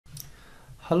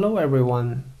Hello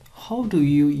everyone. How do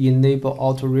you enable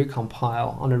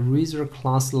auto-recompile on a Razor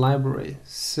class library?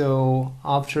 So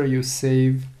after you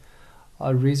save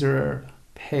a Razor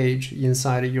page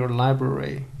inside your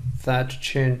library, that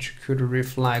change could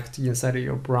reflect inside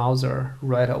your browser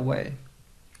right away.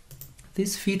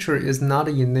 This feature is not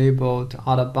enabled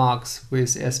out of box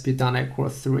with ASP .NET Core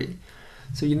 3.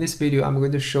 So in this video, I'm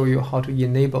going to show you how to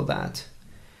enable that.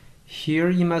 Here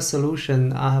in my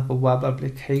solution, I have a web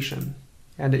application,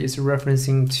 and it's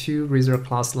referencing two Razor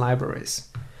class libraries.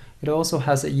 It also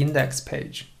has an index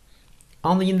page.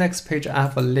 On the index page, I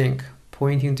have a link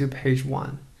pointing to page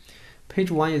 1.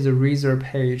 Page 1 is a Razor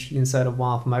page inside of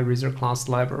one of my Razor class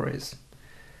libraries.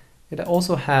 It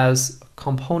also has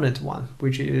component 1,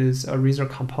 which is a Razor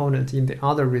component in the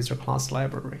other Razor class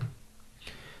library.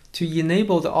 To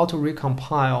enable the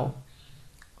auto-recompile,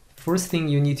 first thing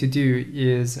you need to do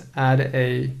is add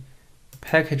a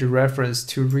package reference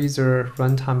to Razor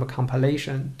runtime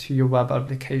compilation to your web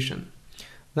application.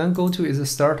 Then go to its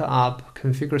startup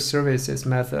configure services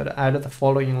method, add the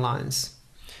following lines.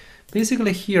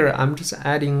 Basically here, I'm just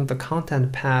adding the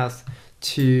content path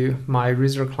to my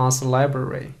Razor class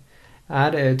library.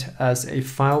 Add it as a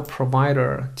file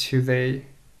provider to the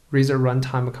Razor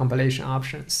runtime compilation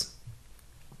options.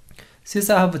 Since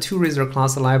I have two Razor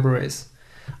class libraries,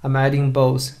 I'm adding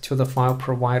both to the file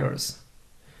providers.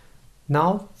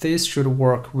 Now this should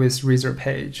work with Razor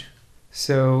page.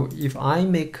 So if I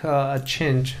make a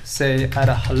change, say add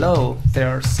a hello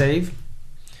there, save,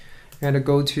 and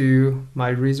go to my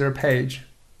Razor page,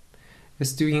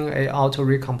 it's doing a auto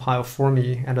recompile for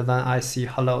me, and then I see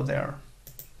hello there.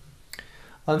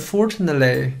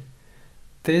 Unfortunately,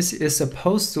 this is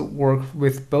supposed to work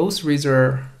with both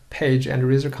Razor page and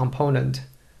Razor component,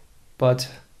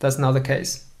 but that's not the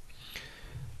case.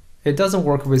 It doesn't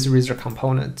work with Razor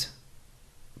component.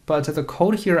 But the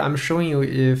code here I'm showing you,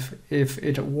 if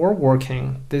it were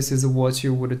working, this is what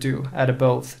you would do, add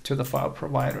both to the file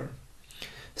provider.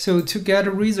 So to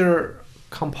get Razor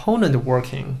component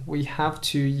working, we have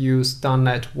to use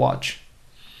 .NET Watch.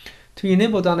 To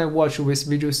enable .NET Watch with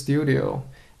Visual Studio,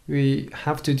 we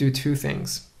have to do two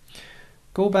things.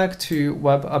 Go back to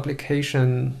web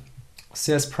application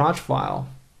CS project file,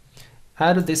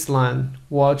 add this line,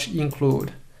 watch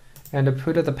include, and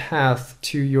put the path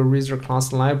to your Razor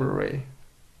class library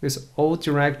with all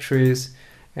directories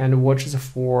and watches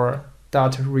for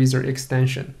 .razor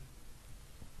extension.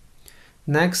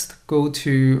 Next, go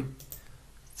to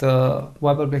the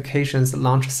web application's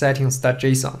launch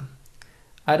settings.json.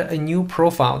 Add a new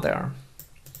profile there.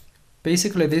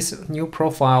 Basically, this new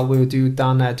profile will do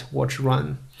 .NET Watch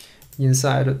run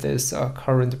inside of this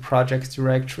current project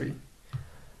directory.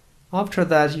 After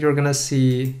that, you're gonna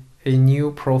see a new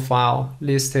profile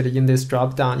listed in this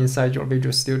dropdown inside your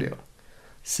Visual Studio.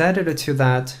 Set it to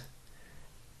that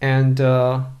and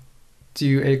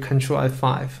do a Control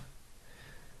F5.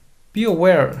 Be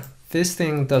aware, this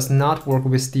thing does not work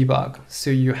with debug, so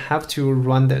you have to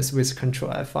run this with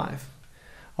Control F5.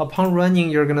 Upon running,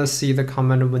 you're gonna see the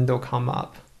command window come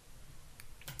up.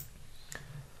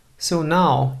 So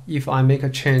now, if I make a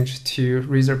change to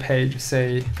Razor page,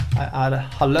 say I add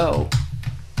hello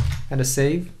and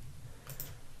save,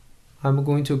 I'm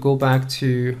going to go back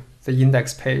to the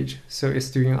index page, so it's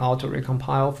doing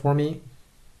auto-recompile for me.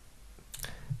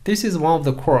 This is one of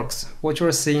the quirks. What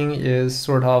you're seeing is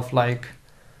sort of like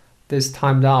this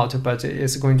timed out, but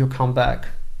it's going to come back.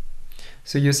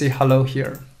 So you see hello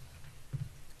here.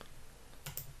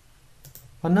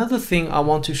 Another thing I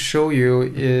want to show you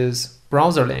is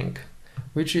browser link,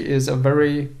 which is a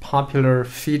very popular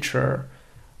feature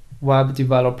web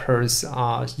developers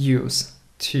use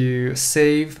to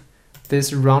save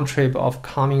this round trip of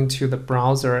coming to the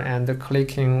browser and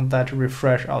clicking that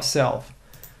refresh ourselves.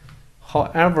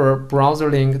 However,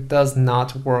 browser link does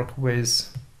not work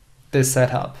with this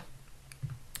setup.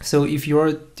 So if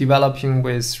you're developing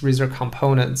with Razor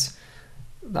components,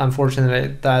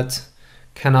 unfortunately that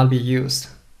cannot be used.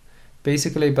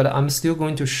 Basically, but I'm still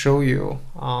going to show you,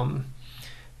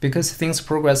 because things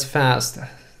progress fast,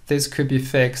 this could be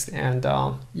fixed, and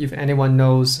if anyone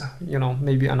knows,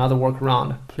 maybe another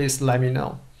workaround, please let me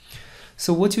know.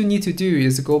 So what you need to do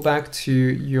is go back to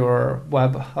your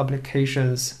web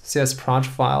applications CS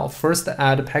project file. First,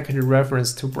 add a package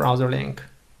reference to browser link.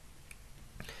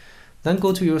 Then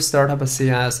go to your startup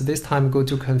CS. This time, go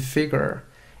to configure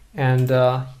and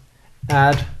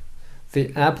add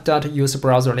the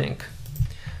app.useBrowser link.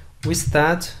 With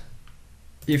that,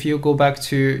 if you go back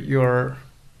to your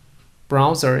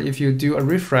browser, if you do a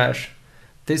refresh,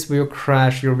 this will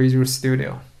crash your Visual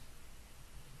Studio.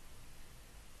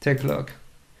 Take a look.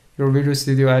 your Visual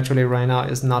Studio actually right now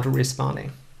is not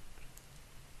responding.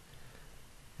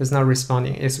 It's not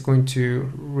responding. It's going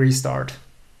to restart.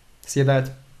 See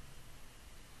that?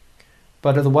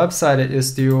 But the website is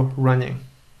still running.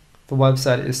 The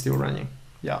website is still running.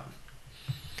 Yeah.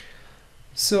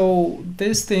 So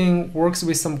this thing works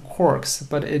with some quirks,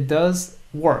 but it does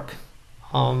work.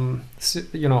 So,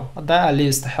 you know, that at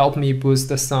least helped me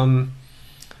boost some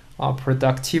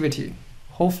productivity.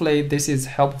 Hopefully this is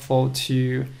helpful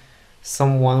to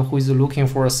someone who is looking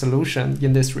for a solution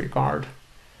in this regard.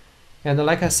 And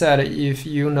like I said, if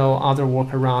you know other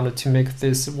workaround to make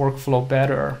this workflow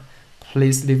better,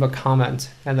 please leave a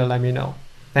comment and let me know.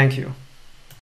 Thank you.